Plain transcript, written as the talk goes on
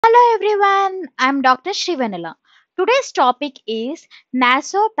Hello everyone, I'm Dr. Srivennela. Today's topic is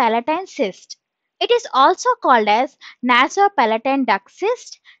Nasopalatine cyst. It is also called as Nasopalatine duct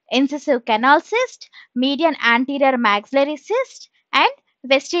cyst, incisive canal cyst, median anterior maxillary cyst, and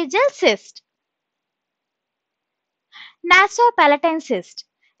vestigial cyst. Nasopalatine cyst.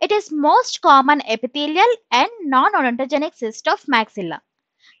 It is most common epithelial and non-odontogenic cyst of maxilla.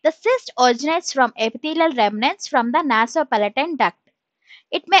 The cyst originates from epithelial remnants from the nasopalatine duct.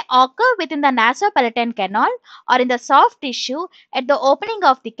 It may occur within the nasopalatine canal or in the soft tissue at the opening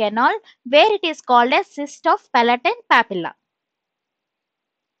of the canal where it is called a cyst of palatine papilla.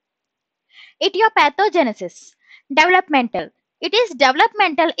 Etiopathogenesis. Developmental. It is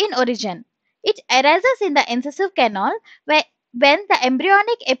developmental in origin. It arises in the incisive canal when the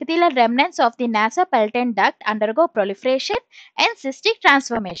embryonic epithelial remnants of the nasopalatine duct undergo proliferation and cystic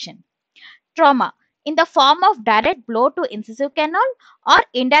transformation. Trauma in the form of direct blow to incisive canal or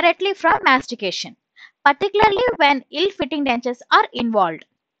indirectly from mastication, particularly when ill-fitting dentures are involved.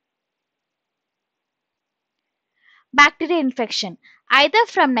 Bacterial infection, either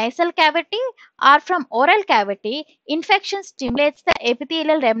from nasal cavity or from oral cavity, infection stimulates the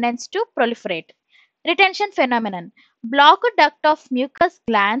epithelial remnants to proliferate. Retention phenomenon. Blocked duct of mucous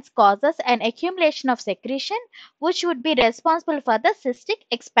glands causes an accumulation of secretion which would be responsible for the cystic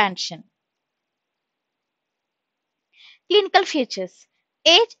expansion. Clinical features.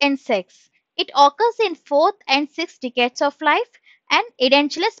 Age and sex. It occurs in 4th and 6th decades of life and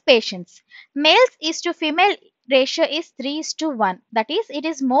edentulous patients. Males is to female ratio is 3 is to 1. That is, it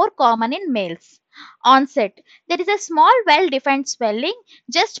is more common in males. Onset. There is a small well-defined swelling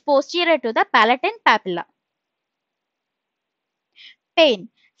just posterior to the palatine papilla. Pain.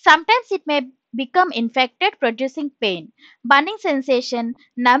 Sometimes it may become infected, producing pain. Burning sensation,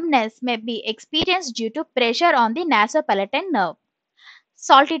 numbness may be experienced due to pressure on the nasopalatine nerve.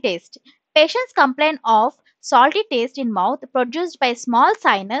 Salty taste. Patients complain of salty taste in mouth produced by small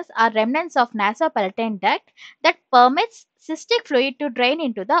sinus or remnants of nasopalatine duct that permits cystic fluid to drain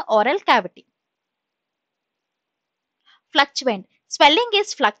into the oral cavity. Fluctuant. Swelling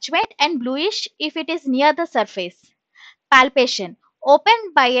is fluctuant and bluish if it is near the surface. Palpation.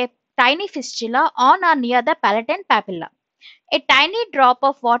 Opened by a tiny fistula on or near the palatine papilla. A tiny drop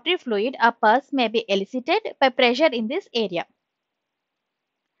of watery fluid or pus may be elicited by pressure in this area.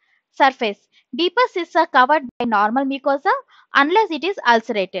 Surface. Deeper cysts are covered by normal mucosa unless it is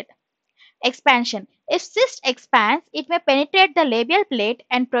ulcerated. Expansion. If cyst expands, it may penetrate the labial plate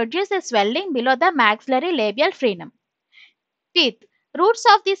and produce a swelling below the maxillary labial frenum. Teeth. Roots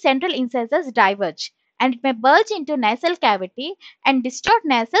of the central incisors diverge and it may bulge into nasal cavity and distort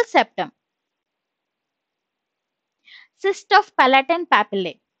nasal septum. Cyst of palatine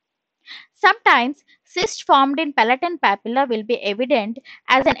papillae. Sometimes cyst formed in palatine papilla will be evident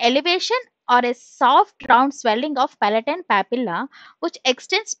as an elevation or a soft round swelling of palatine papilla which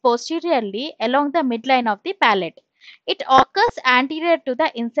extends posteriorly along the midline of the palate. It occurs anterior to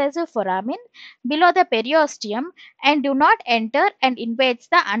the incisive foramen below the periosteum and do not enter and invades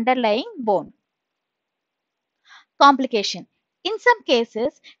the underlying bone. Complication. In some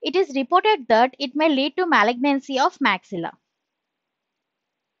cases, it is reported that it may lead to malignancy of maxilla.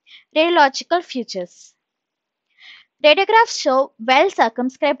 Radiological features. Radiographs show well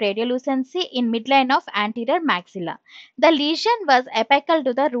circumscribed radiolucency in midline of anterior maxilla. The lesion was apical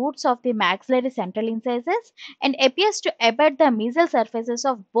to the roots of the maxillary central incisors and appears to abut the mesial surfaces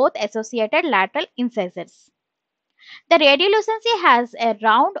of both associated lateral incisors. The radiolucency has a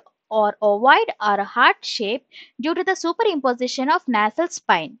round or ovoid or a heart shape due to the superimposition of nasal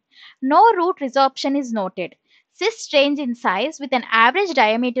spine. No root resorption is noted. Cysts range in size with an average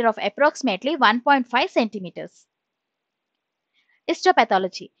diameter of approximately 1.5 centimeters.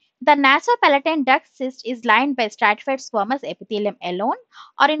 Histopathology. The nasopalatine duct cyst is lined by stratified squamous epithelium alone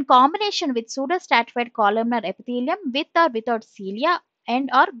or in combination with pseudostratified columnar epithelium with or without cilia and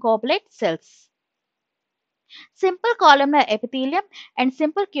or goblet cells. Simple columnar epithelium and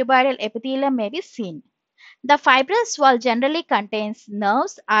simple cuboidal epithelium may be seen. The fibrous wall generally contains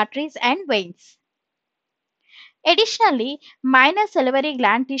nerves, arteries, and veins. Additionally, minor salivary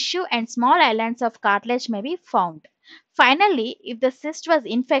gland tissue and small islands of cartilage may be found. Finally, if the cyst was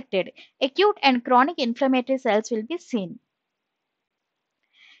infected, acute and chronic inflammatory cells will be seen.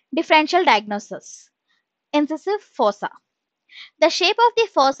 Differential diagnosis. Incisive fossa. The shape of the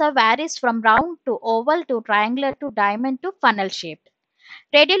fossa varies from round to oval to triangular to diamond to funnel shaped.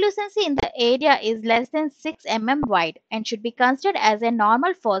 Radiolucency in the area is less than 6 mm wide and should be considered as a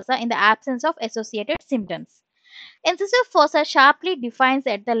normal fossa in the absence of associated symptoms. Incisive fossa sharply defines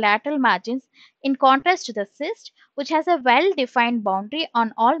at the lateral margins in contrast to the cyst, which has a well-defined boundary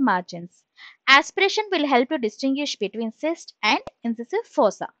on all margins. Aspiration will help to distinguish between cyst and incisive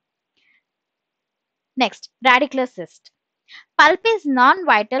fossa. Next, radicular cyst. Pulp is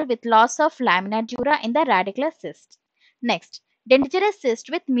non-vital with loss of lamina dura in the radicular cyst. Next, dentigerous cyst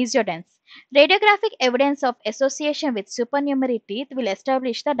with mesodense. Radiographic evidence of association with supernumerary teeth will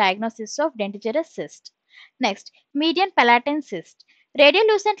establish the diagnosis of dentigerous cyst. Next, median palatine cyst.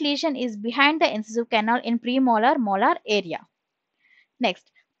 Radiolucent lesion is behind the incisive canal in premolar molar area.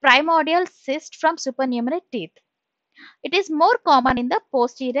 Next, primordial cyst from supernumerary teeth. It is more common in the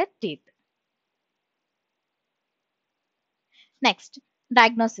posterior teeth. Next,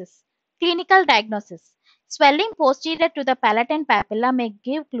 diagnosis. Clinical diagnosis. Swelling posterior to the palatine papilla may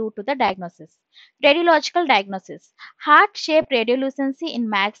give clue to the diagnosis. Radiological diagnosis. Heart-shaped radiolucency in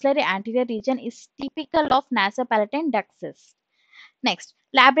maxillary anterior region is typical of nasopalatine duct cyst. Next,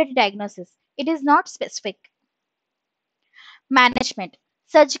 laboratory diagnosis. It is not specific. Management.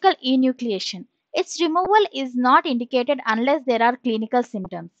 Surgical enucleation. Its removal is not indicated unless there are clinical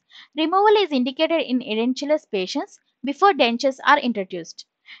symptoms. Removal is indicated in edentulous patients before dentures are introduced.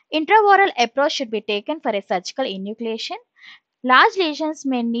 Intraoral approach should be taken for a surgical enucleation. Large lesions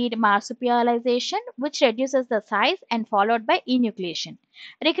may need marsupialization, which reduces the size and followed by enucleation.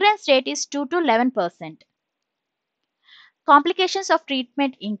 Recurrence rate is 2 to 11%. Complications of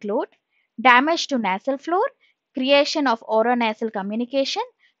treatment include damage to nasal floor, creation of oronasal communication,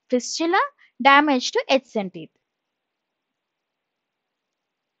 fistula, damage to edge teeth.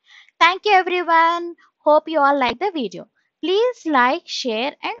 Thank you everyone. Hope you all like the video. Please like,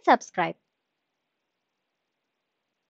 share and subscribe.